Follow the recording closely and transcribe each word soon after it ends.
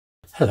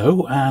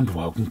Hello and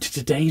welcome to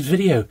today's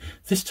video.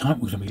 This time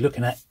we're going to be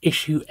looking at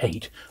issue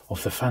 8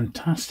 of the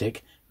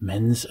fantastic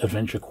Men's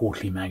Adventure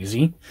Quarterly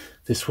magazine.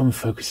 This one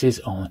focuses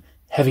on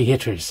heavy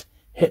hitters,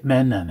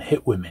 hitmen and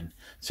hitwomen.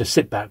 So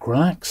sit back,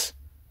 relax,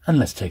 and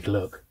let's take a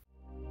look.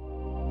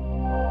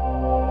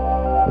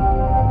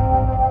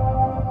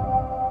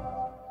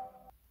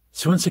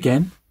 So once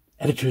again,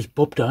 editors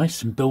Bob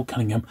Dice and Bill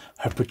Cunningham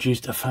have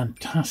produced a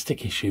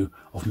fantastic issue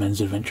of Men's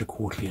Adventure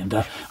Quarterly, and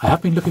I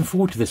have been looking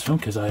forward to this one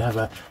because I have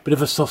a bit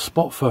of a soft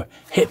spot for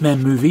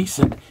Hitmen movies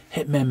and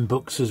Hitmen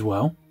books as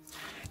well.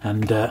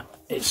 And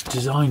it's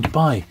designed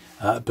by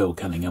Bill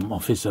Cunningham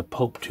of his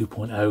Pulp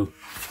 2.0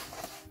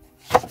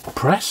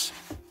 press.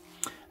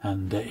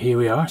 And here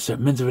we are, so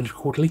Men's Adventure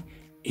Quarterly,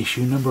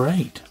 issue number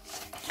 8.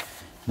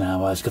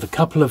 Now, it's got a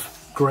couple of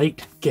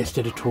great guest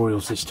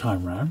editorials this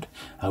time round.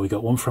 We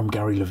got one from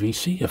Gary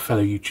Levisi, a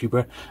fellow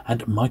YouTuber,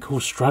 and Michael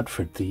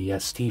Stradford, the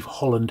Steve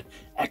Holland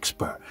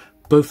expert,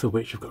 both of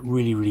which have got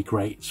really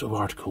great sort of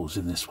articles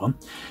in this one.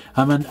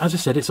 And as I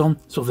said, it's on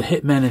sort of the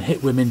hitmen and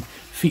hitwomen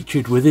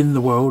featured within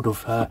the world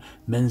of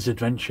Men's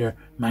Adventure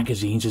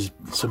magazines. There's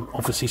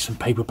obviously some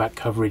paperback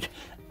coverage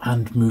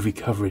and movie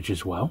coverage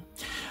as well.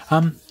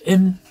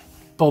 In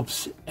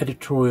Bob's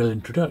editorial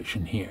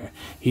introduction here,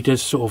 he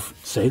does sort of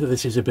say that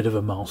this is a bit of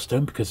a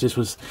milestone because this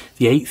was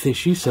the 8th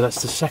issue, so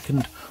that's the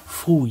second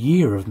full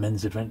year of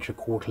Men's Adventure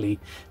Quarterly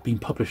being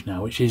published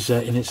now, which is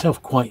in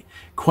itself quite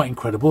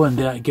incredible. And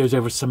it goes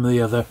over some of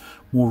the other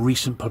more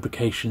recent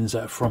publications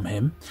from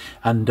him.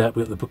 And we've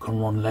got the book on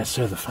Ron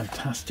Lesser, the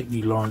fantastic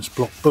new Lawrence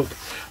Block book.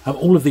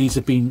 All of these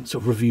have been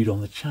sort of reviewed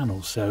on the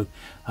channel, so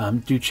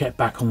do check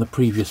back on the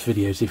previous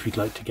videos if you'd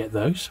like to get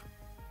those.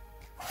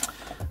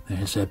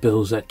 There's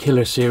Bill's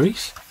Killer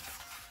series.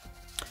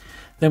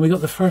 Then we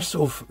got the first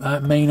sort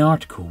of main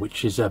article,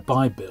 which is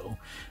by Bill,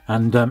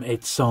 and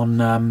it's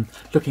on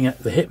looking at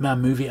the Hitman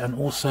movie and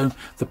also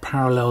the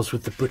parallels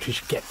with the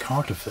British Get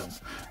Carter film,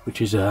 which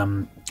is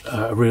a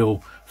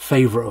real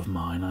favourite of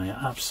mine. I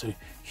am absolutely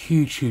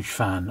huge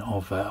fan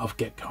of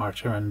Get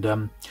Carter, and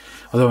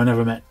although I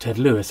never met Ted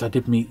Lewis, I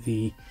did meet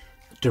the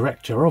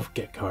director of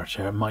Get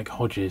Carter, Mike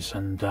Hodges,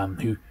 and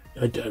who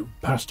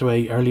passed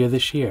away earlier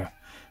this year.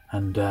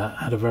 And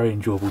had a very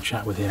enjoyable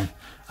chat with him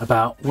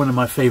about one of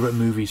my favourite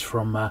movies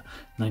from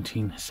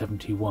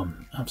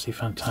 1971. Absolutely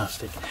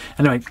fantastic.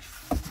 Anyway,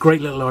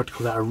 great little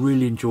article that I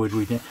really enjoyed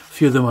reading it. A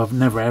few of them I've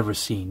never ever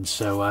seen,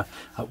 so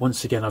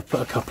once again I've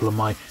put a couple of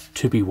my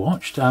to be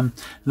watched. And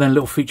then a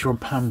little feature on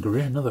Pam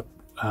Grier, another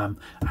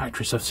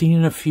actress I've seen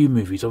in a few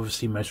movies,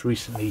 obviously most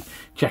recently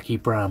Jackie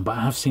Brown, but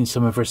I have seen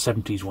some of her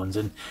 70s ones,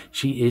 and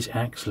she is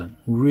excellent.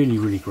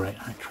 Really great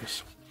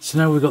actress. So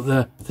now we've got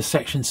the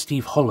section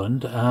Steve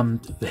Holland,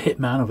 the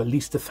hitman of at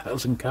least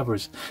 1,000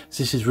 covers.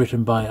 So this is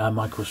written by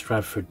Michael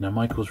Stradford. Now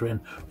Michael's written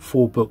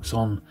 4 books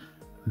on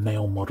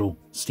male model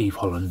Steve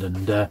Holland,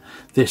 and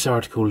this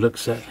article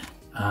looks at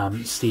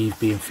Steve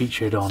being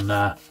featured on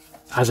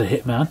as a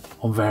hitman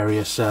on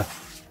various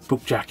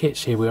book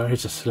jackets. Here we are.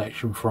 Here's a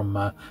selection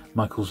from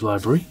Michael's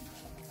library.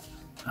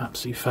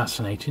 Absolutely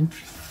fascinating.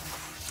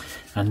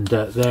 And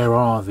there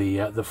are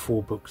the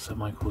 4 books that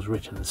Michael's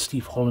written. The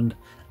Steve Holland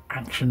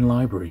Action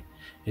Library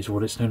is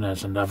what it's known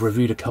as, and I've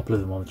reviewed a couple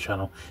of them on the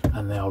channel,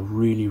 and they are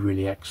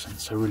really excellent,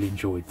 so I really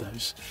enjoyed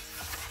those.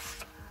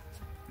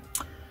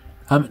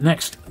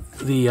 Next,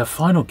 the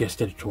final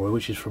guest editorial,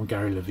 which is from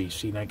Gary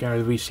Levisi. Now,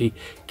 Gary Levisi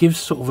gives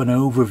sort of an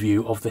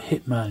overview of the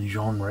Hitman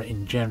genre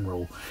in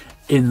general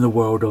in the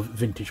world of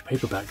vintage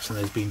paperbacks, and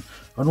there's been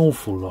an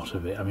awful lot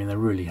of it. I mean, there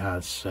really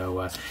has.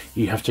 So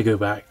you have to go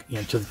back,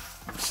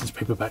 since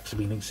paperbacks have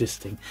been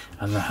existing,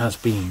 and there has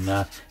been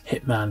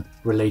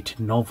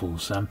Hitman-related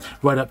novels,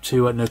 right up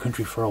to No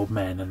Country for Old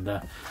Men, and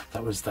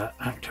that was that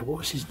actor. What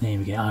was his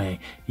name again?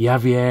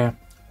 Javier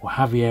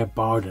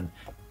Bardem.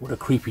 What a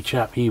creepy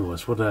chap he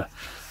was. What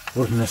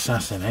an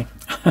assassin,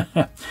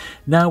 eh?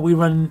 Now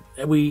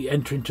we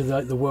enter into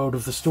the world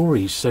of the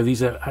stories. So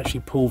these are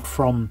actually pulled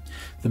from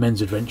the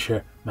Men's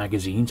Adventure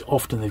magazines.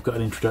 Often they've got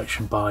an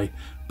introduction by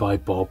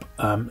Bob,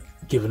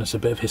 giving us a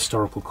bit of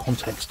historical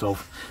context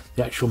of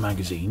the actual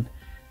magazine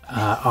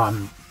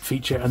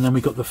feature, and then we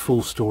got the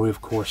full story,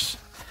 of course,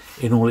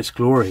 in all its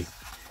glory,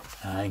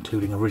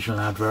 including original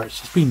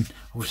adverts. It's been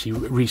obviously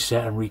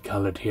reset and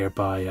recoloured here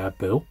by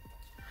Bill.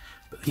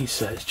 But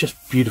these, it's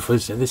just beautiful,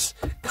 isn't it? This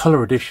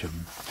colour edition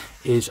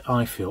is,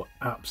 I feel,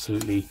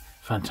 absolutely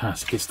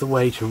fantastic. It's the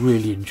way to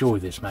really enjoy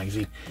this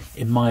magazine,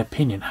 in my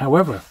opinion.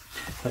 However,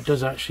 that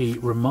does actually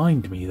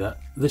remind me that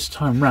this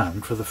time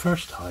round, for the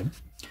first time,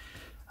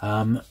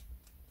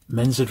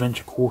 Men's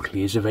Adventure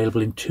Quarterly is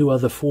available in 2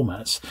 other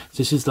formats.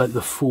 This is like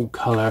the full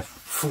colour,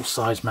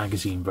 full-size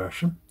magazine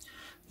version.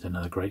 There's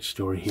another great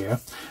story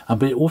here.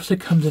 But it also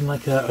comes in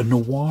like a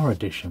noir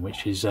edition,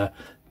 which is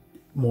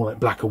more like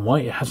black and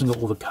white. It hasn't got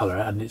all the colour,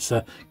 and it's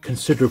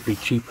considerably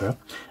cheaper,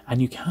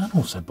 and you can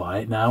also buy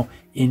it now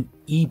in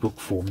ebook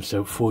form,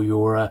 so for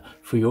your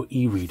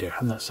e-reader,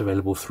 and that's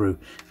available through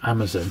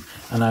Amazon.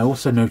 And I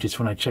also noticed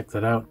when I checked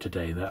that out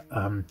today that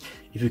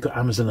if you've got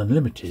Amazon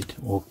Unlimited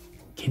or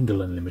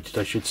Kindle Unlimited,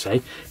 I should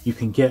say, you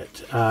can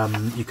get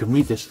you can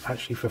read this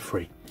actually for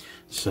free.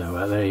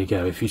 So there you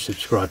go, if you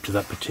subscribe to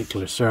that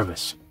particular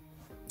service.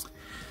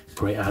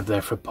 Great ad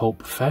there for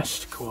Pulp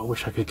Fest. Cool, I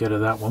wish I could go to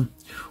that one.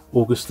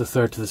 August the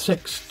 3rd to the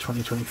 6th,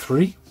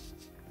 2023.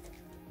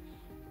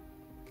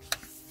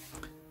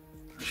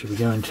 Should we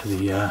go into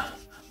the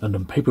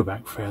London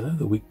Paperback Fair though,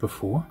 the week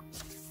before?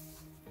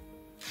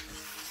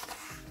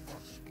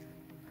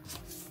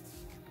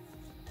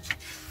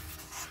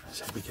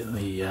 So we get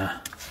the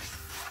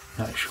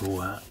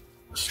actual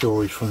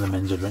stories from the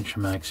Men's Adventure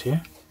mags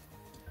here.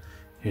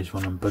 Here's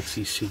one on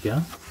Bugsy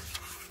Seagull.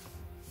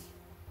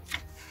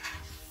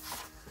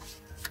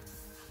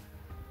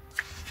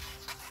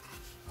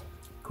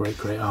 Great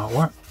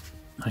artwork,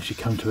 as you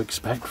come to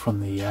expect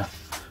from the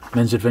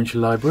Men's Adventure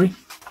Library.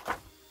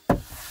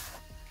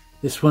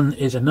 This one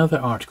is another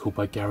article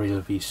by Gary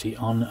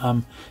Lavisi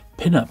on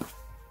pin-up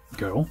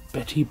girl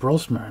Betty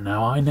Brosmer.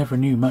 Now, I never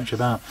knew much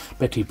about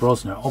Betty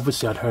Brosmer.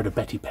 Obviously, I'd heard of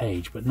Betty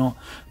Page, but not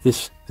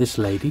this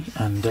lady,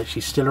 and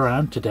she's still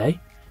around today,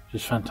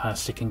 which is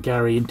fantastic. And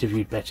Gary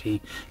interviewed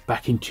Betty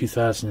back in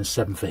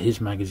 2007 for his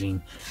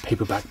magazine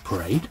Paperback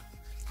Parade,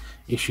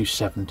 issue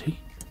 70.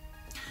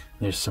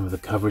 There's some of the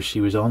covers she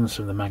was on,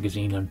 some of the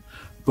magazine and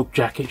book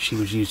jackets she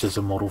was used as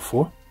a model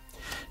for.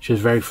 She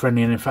was very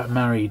friendly and in fact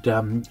married,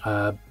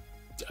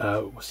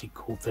 what's he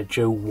called there,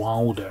 Joe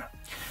Wilder.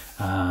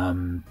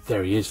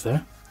 There he is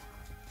there.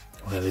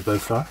 Well, there they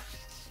both are.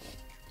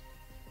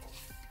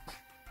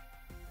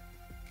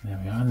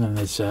 There we are. And then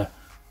there's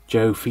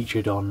Joe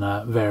featured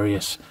on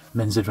various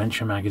Men's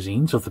Adventure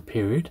magazines of the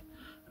period.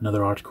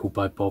 Another article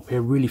by Bob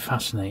here, really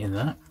fascinating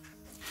that.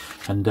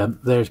 And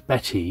there's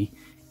Betty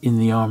in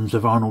the arms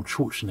of Arnold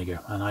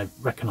Schwarzenegger, and I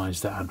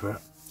recognise that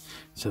advert.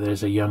 So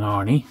there's a young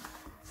Arnie,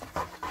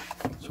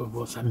 sort of,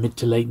 what's that, mid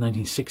to late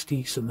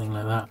 1960s, something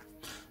like that,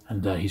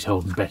 and he's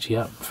holding Betty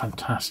up.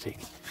 Fantastic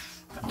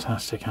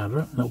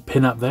advert. Little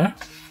pin up there.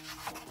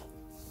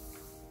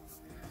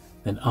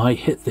 Then I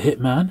Hit the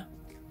Hitman.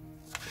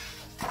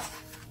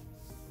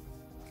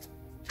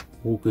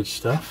 All good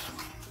stuff.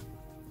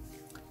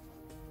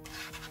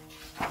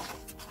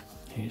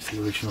 Here's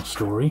the original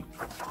story.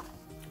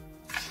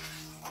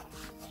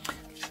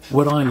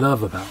 What I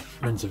love about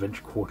Men's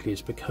Adventure Quarterly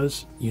is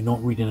because you're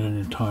not reading an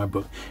entire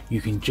book, you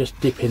can just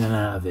dip in and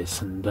out of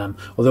this. And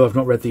although I've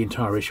not read the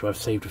entire issue, I've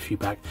saved a few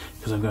back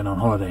because I'm going on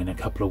holiday in a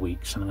couple of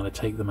weeks and I'm going to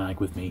take the mag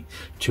with me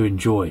to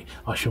enjoy.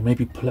 I shall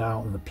maybe pull it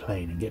out on the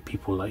plane and get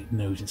people like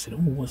nosing and saying,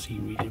 "Oh, what's he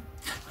reading?"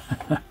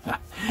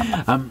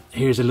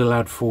 Here's a little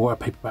ad for a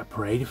Paperback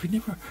Parade. If you've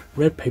never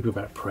read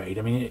Paperback Parade,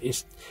 I mean,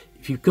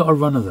 if you've got a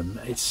run of them,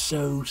 it's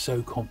so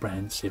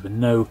comprehensive, and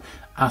no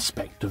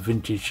aspect of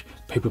vintage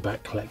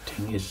paperback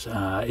collecting is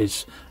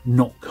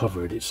not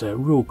covered. It's a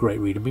real great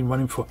read. I've been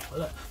running for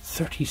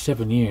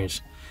 37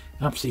 years.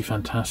 Absolutely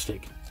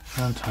fantastic.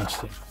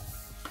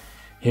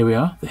 Here we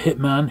are, the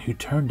hitman who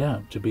turned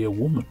out to be a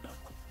woman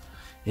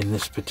in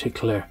this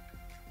particular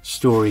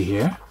story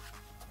here.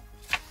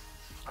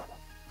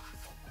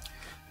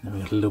 Then we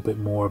got a little bit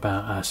more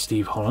about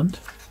Steve Holland.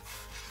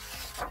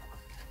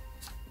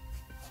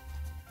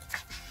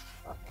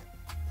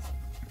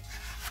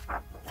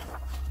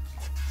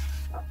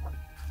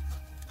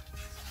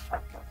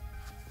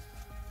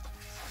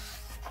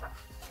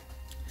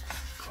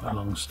 Quite a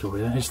long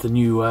story. There's the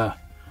new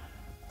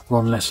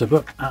Ron Lesser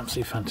book.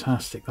 Absolutely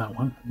fantastic, that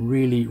one.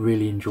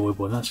 Really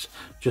enjoyable. And that's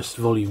just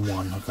volume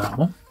 1 of that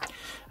one.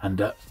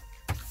 And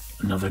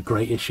another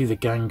great issue, the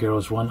Gang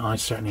Girls one. I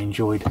certainly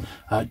enjoyed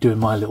doing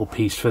my little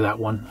piece for that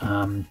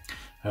one.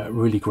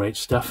 Really great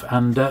stuff.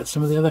 And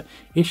some of the other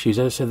issues,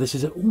 as I said, this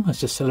is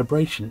almost a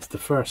celebration. It's the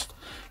first,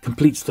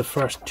 completes the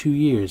first 2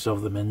 years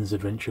of the Men's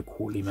Adventure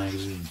Quarterly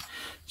magazine.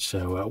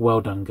 So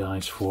well done,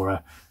 guys,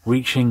 for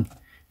reaching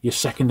your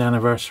 2nd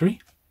anniversary.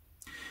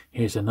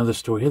 Here's another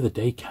story here, the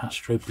day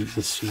Castro beat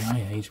the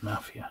CIA's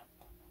mafia.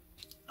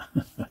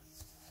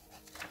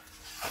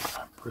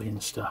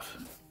 Brilliant stuff.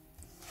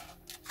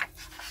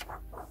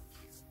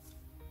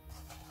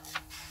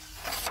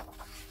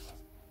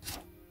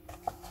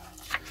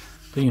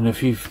 But, you know,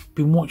 if you've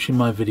been watching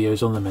my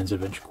videos on the Men's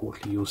Adventure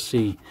Quarterly, you'll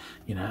see,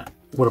 you know,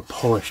 what a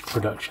polished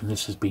production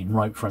this has been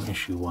right from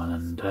issue 1.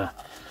 And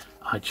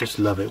I just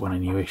love it when a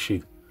new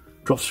issue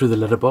drops through the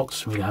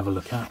letterbox for me to have a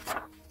look at.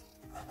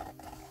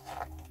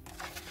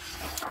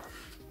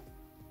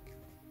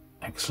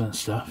 Excellent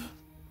stuff.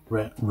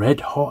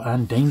 Red Hot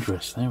and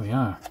Dangerous. There we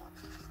are.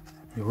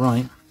 You're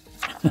right.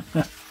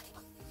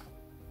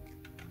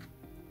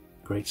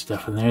 Great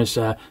stuff. And there's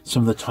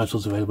some of the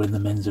titles available in the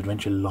Men's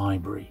Adventure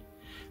Library,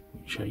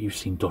 which you've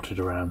seen dotted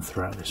around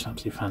throughout this.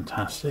 Absolutely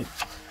fantastic.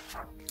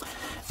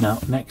 Now,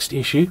 next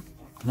issue,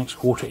 next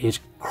quarter, is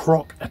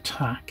Croc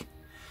Attack.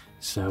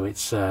 So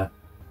it's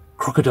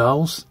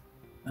crocodiles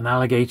and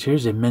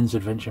alligators in Men's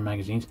Adventure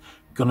magazines.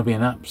 Going to be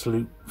an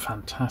absolute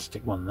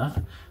fantastic one,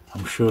 that.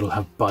 I'm sure it'll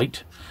have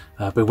bite.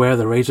 Beware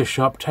the razor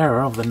sharp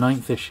terror of the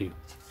 9th issue.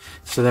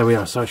 So there we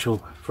are. So I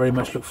shall very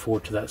much look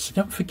forward to that. So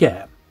don't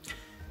forget,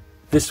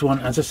 This one,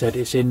 as I said,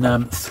 it's in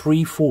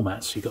 3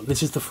 formats. So you've got,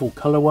 this is the full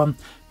colour one,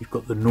 you've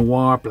got the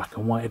noir black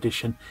and white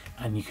edition,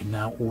 and you can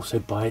now also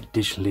buy it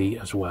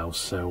digitally as well.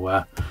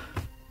 So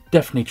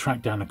definitely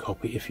track down a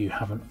copy if you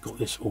haven't got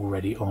this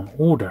already on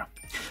order.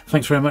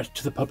 Thanks very much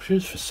to the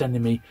publishers for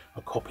sending me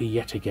a copy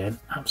yet again.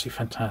 Absolutely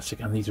fantastic,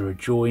 and these are a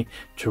joy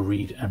to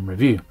read and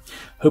review.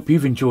 Hope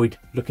you've enjoyed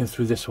looking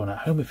through this one at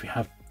home. If you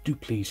have, do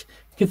please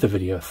give the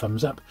video a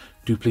thumbs up.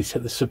 Do please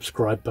hit the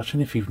subscribe button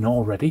if you've not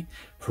already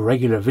for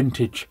regular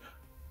vintage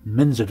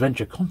men's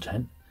adventure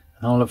content,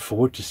 and I'll look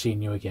forward to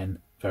seeing you again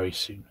very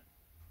soon.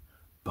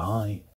 Bye.